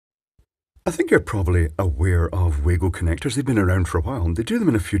I think you're probably aware of Wago connectors. They've been around for a while and they do them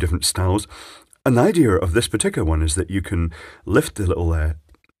in a few different styles. And the idea of this particular one is that you can lift the little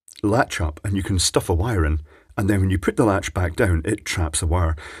latch up and you can stuff a wire in. And then when you put the latch back down, it traps the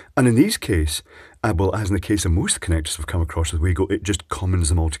wire. And in these case, well, as in the case of most connectors I've come across with Wago, it just commons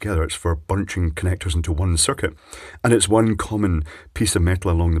them all together. It's for bunching connectors into one circuit. And it's one common piece of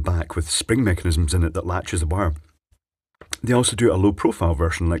metal along the back with spring mechanisms in it that latches the wire. They also do a low profile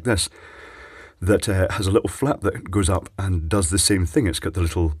version like this that has a little flap that goes up and does the same thing. It's got the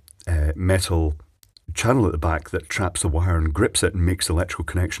little metal channel at the back that traps the wire and grips it and makes the electrical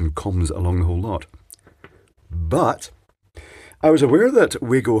connection comms along the whole lot. But I was aware that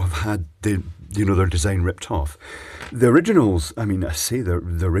Wago have had their design ripped off. The originals, I say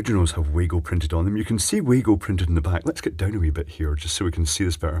the originals have Wago printed on them. You can see Wago printed in the back. Let's get down a wee bit here just so we can see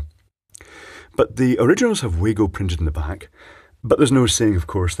this better. But the originals have Wago printed in the back. But there's no saying, of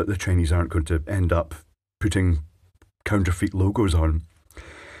course, that the Chinese aren't going to end up putting counterfeit logos on.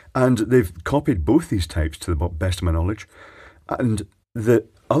 And they've copied both these types to the best of my knowledge. And the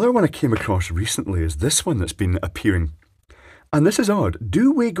other one I came across recently is this one that's been appearing. And this is odd.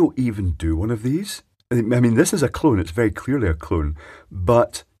 Do Wago even do one of these? This is a clone. It's very clearly a clone.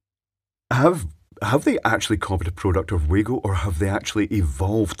 But have they actually copied a product of Wago, or have they actually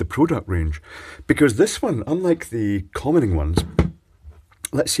evolved the product range? Because this one, unlike the commoning ones,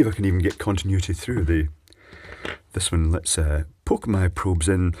 let's see if I can even get continuity through this one. Let's poke my probes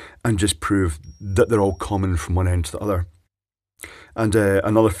in and just prove that they're all common from one end to the other. And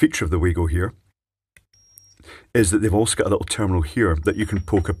another feature of the Wago here is that they've also got a little terminal here that you can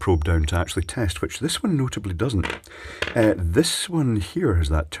poke a probe down to actually test, which this one notably doesn't. This one here has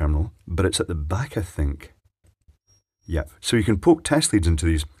that terminal, but it's at the back, I think. Yep, so you can poke test leads into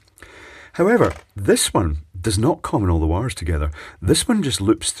these. However, this one does not common all the wires together. This one just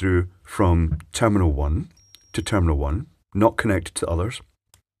loops through from terminal 1 to terminal 1, not connected to others.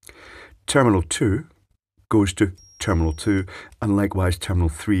 Terminal 2 goes to terminal 2, and likewise terminal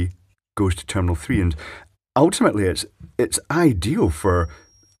 3 goes to terminal 3. And ultimately, it's ideal for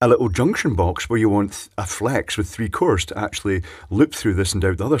a little junction box where you want a flex with 3 cores to actually loop through this and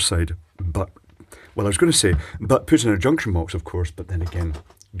out the other side. But put in a junction box, of course, but then again,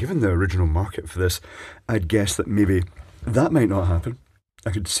 given the original market for this, I'd guess that maybe that might not happen.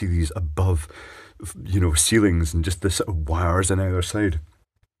 I could see these above, ceilings and just the sort of wires on either side.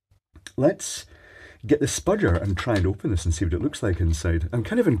 Let's get the spudger and try and open this and see what it looks like inside. I'm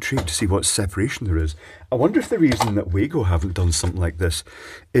kind of intrigued to see what separation there is. I wonder if the reason that Wago haven't done something like this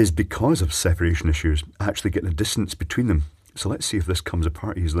is because of separation issues, actually getting a distance between them. So let's see if this comes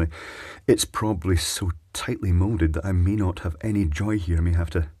apart easily. It's probably so tightly molded that I may not have any joy here. I may have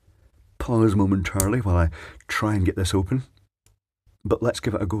to pause momentarily while I try and get this open. But let's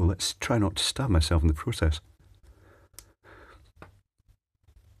give it a go. Let's try not to stab myself in the process.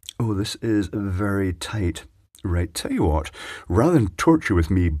 Oh, this is very tight. Right, tell you what, rather than torture with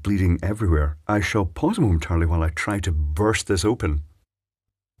me bleeding everywhere, I shall pause momentarily while I try to burst this open.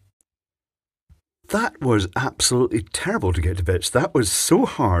 That was absolutely terrible to get to bits. That was so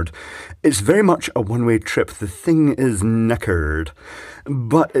hard. It's very much a one-way trip. The thing is knackered,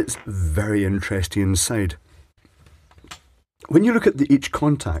 but it's very interesting inside. When you look at each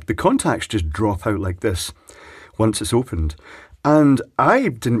contact, the contacts just drop out like this once it's opened. And I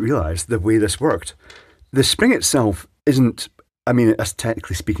didn't realise the way this worked. The spring itself isn't, as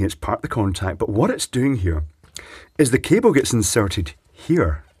technically speaking, it's part of the contact, but what it's doing here is the cable gets inserted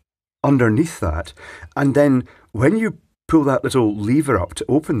here, underneath that, and then when you pull that little lever up to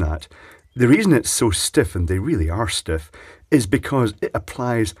open that, the reason it's so stiff, and they really are stiff, is because it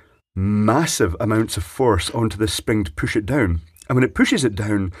applies massive amounts of force onto the spring to push it down. And when it pushes it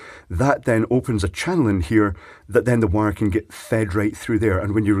down, that then opens a channel in here that then the wire can get fed right through there.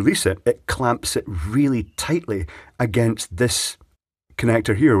 And when you release it, it clamps it really tightly against this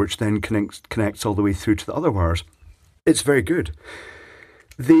connector here, which then connects all the way through to the other wires. It's very good.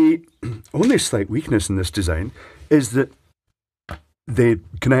 The only slight weakness in this design is that the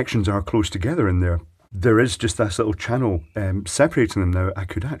connections are close together in there. There is just this little channel separating them now.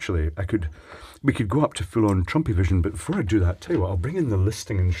 We could go up to full-on Trumpy vision, but before I do that, tell you what, I'll bring in the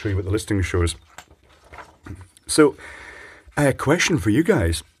listing and show you what the listing shows. So, a question for you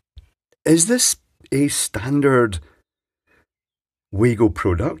guys. Is this a standard Wago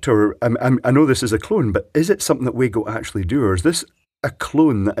product? Or, I know this is a clone, but is it something that Wago actually do? Or is this a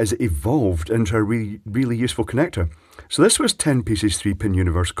clone that has evolved into a really, really useful connector. So this was 10 pieces, 3-pin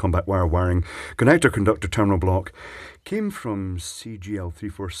universal combat wire wiring, connector, conductor, terminal block. Came from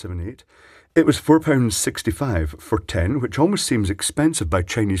CGL3478. It was £4.65 for 10, which almost seems expensive by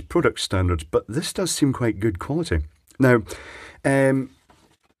Chinese product standards, but this does seem quite good quality. Now, John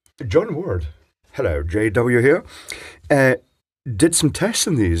Ward, hello, JW here, did some tests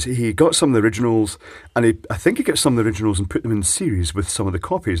on these. He got some of the originals, and I think he got some of the originals and put them in series with some of the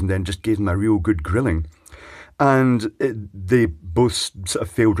copies, and then just gave them a real good grilling. And they both sort of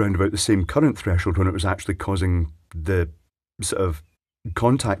failed round about the same current threshold when it was actually causing the sort of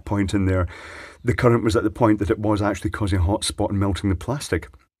contact point in there. The current was at the point that it was actually causing a hot spot and melting the plastic.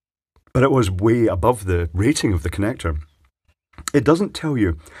 But it was way above the rating of the connector. It doesn't tell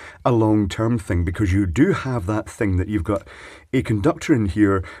you a long-term thing, because you do have that thing that you've got a conductor in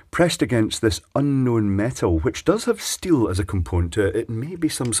here pressed against this unknown metal, which does have steel as a component to it. It may be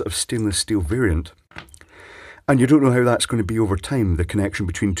some sort of stainless steel variant. And you don't know how that's going to be over time, the connection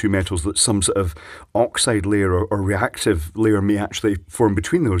between two metals, that some sort of oxide layer or reactive layer may actually form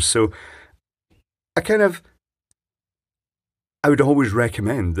between those. So I would always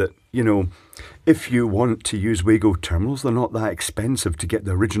recommend that, you know, if you want to use Wago terminals, they're not that expensive to get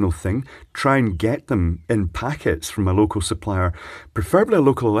the original thing. Try and get them in packets from a local supplier, preferably a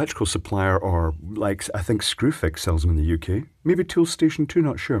local electrical supplier, or like I think Screwfix sells them in the UK. Maybe Toolstation too,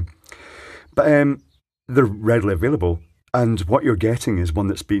 not sure. But they're readily available, and what you're getting is one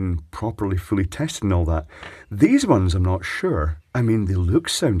that's been properly fully tested and all that. These ones, I'm not sure. I mean, they look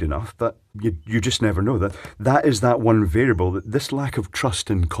sound enough, but you just never know. That is that one variable, that this lack of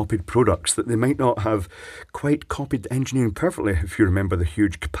trust in copied products, that they might not have quite copied the engineering perfectly, if you remember the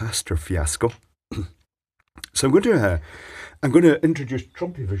huge capacitor fiasco. So I'm going to introduce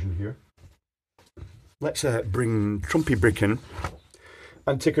Trumpy Vision here. Let's bring Trumpy Brick in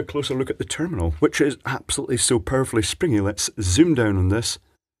and take a closer look at the terminal, which is absolutely so powerfully springy. Let's zoom down on this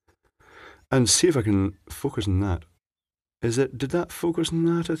and see if I can focus on that. Did that focus on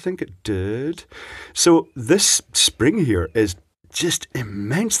that? I think it did. So this spring here is just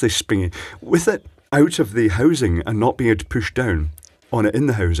immensely springy. With it out of the housing and not being able to push down on it in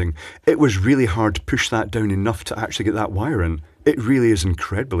the housing, it was really hard to push that down enough to actually get that wire in. It really is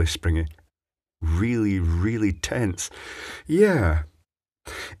incredibly springy. Really, really tense. Yeah.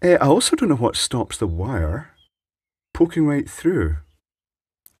 I also don't know what stops the wire poking right through.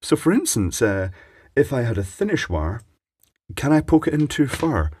 So for instance, if I had a thinnish wire, can I poke it in too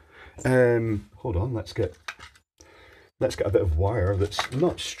far? Hold on, let's get a bit of wire that's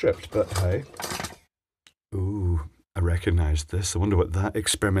not stripped, but hey. Ooh, I recognise this. I wonder what that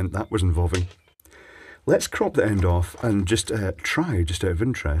experiment that was involving. Let's crop the end off and just try, just out of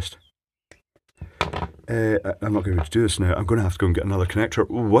interest. I'm not going to be able to do this now. I'm going to have to go and get another connector.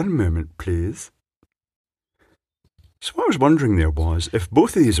 One moment, please. So what I was wondering there was, if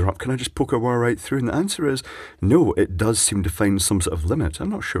both of these are up, can I just poke a wire right through? And the answer is, no, it does seem to find some sort of limit. I'm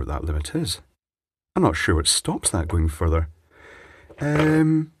not sure what that limit is. I'm not sure what stops that going further.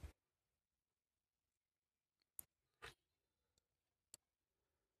 I'm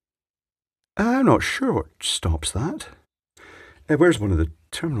not sure what stops that. Where's one of the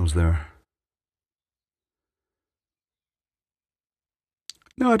terminals there?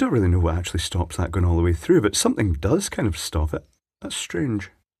 No, I don't really know what actually stops that going all the way through, but something does kind of stop it. That's strange.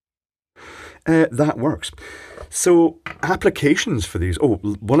 That works. So, applications for these. Oh,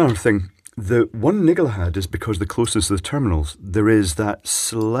 one other thing. The one niggle I had is because the closest to the terminals, there is that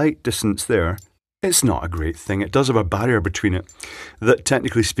slight distance there. It's not a great thing. It does have a barrier between it that,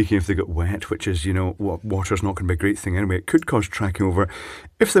 technically speaking, if they get wet, which is, you know, water's not going to be a great thing anyway, it could cause tracking over.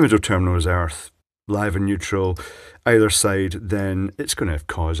 If the middle terminal is earth, live and neutral, either side, then it's going to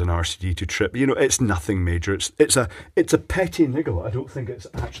cause an RCD to trip. You know, it's nothing major. It's a petty niggle. I don't think it's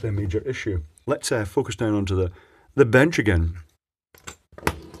actually a major issue. Let's focus down onto the bench again.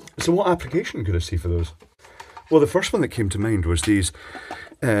 So what application could I see for those? Well, the first one that came to mind was these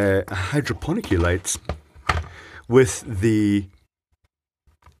hydroponic lights with the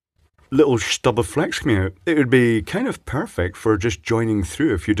little stub of flex coming out. It would be kind of perfect for just joining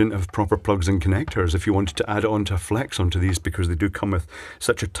through if you didn't have proper plugs and connectors, if you wanted to add on to a flex onto these, because they do come with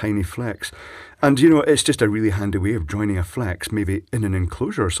such a tiny flex. And, you know, it's just a really handy way of joining a flex, maybe in an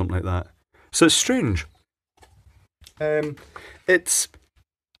enclosure or something like that. So it's strange. It's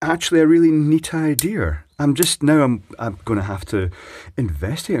actually a really neat idea. I'm going to have to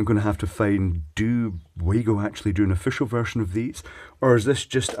investigate. I'm going to have to find, do Wago actually do an official version of these? Or is this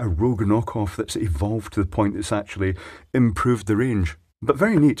just a rogue knockoff that's evolved to the point that's actually improved the range? But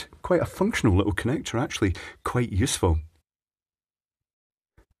very neat. Quite a functional little connector, actually. Quite useful.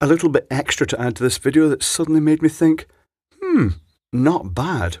 a little bit extra to add to this video that suddenly made me think, not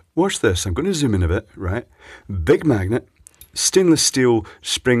bad. Watch this. I'm going to zoom in a bit, right? Big magnet, stainless steel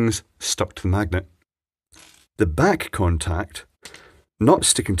springs stuck to the magnet. The back contact, not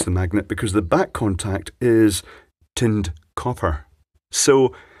sticking to the magnet because the back contact is tinned copper.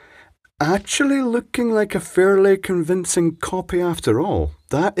 So, actually looking like a fairly convincing copy after all.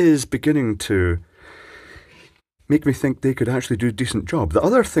 That is beginning to make me think they could actually do a decent job. The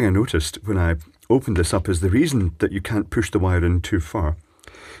other thing I noticed when I opened this up is the reason that you can't push the wire in too far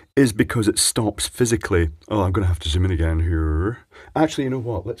is because it stops physically. Oh, I'm going to have to zoom in again here. Actually, you know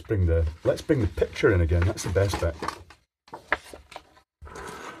what? Let's bring the picture in again. That's the best bit.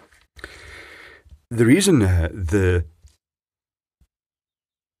 The reason the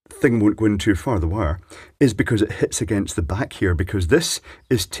thing won't go in too far, the wire, is because it hits against the back here, because this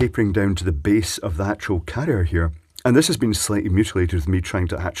is tapering down to the base of the actual carrier here. And this has been slightly mutilated with me trying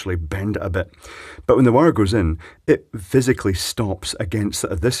to actually bend it a bit. But when the wire goes in, it physically stops against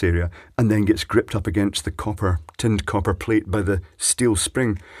this area and then gets gripped up against the tinned copper plate by the steel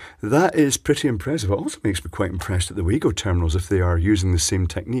spring. That is pretty impressive. It also makes me quite impressed at the Wago terminals if they are using the same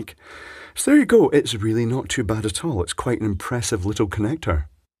technique. So there you go. It's really not too bad at all. It's quite an impressive little connector.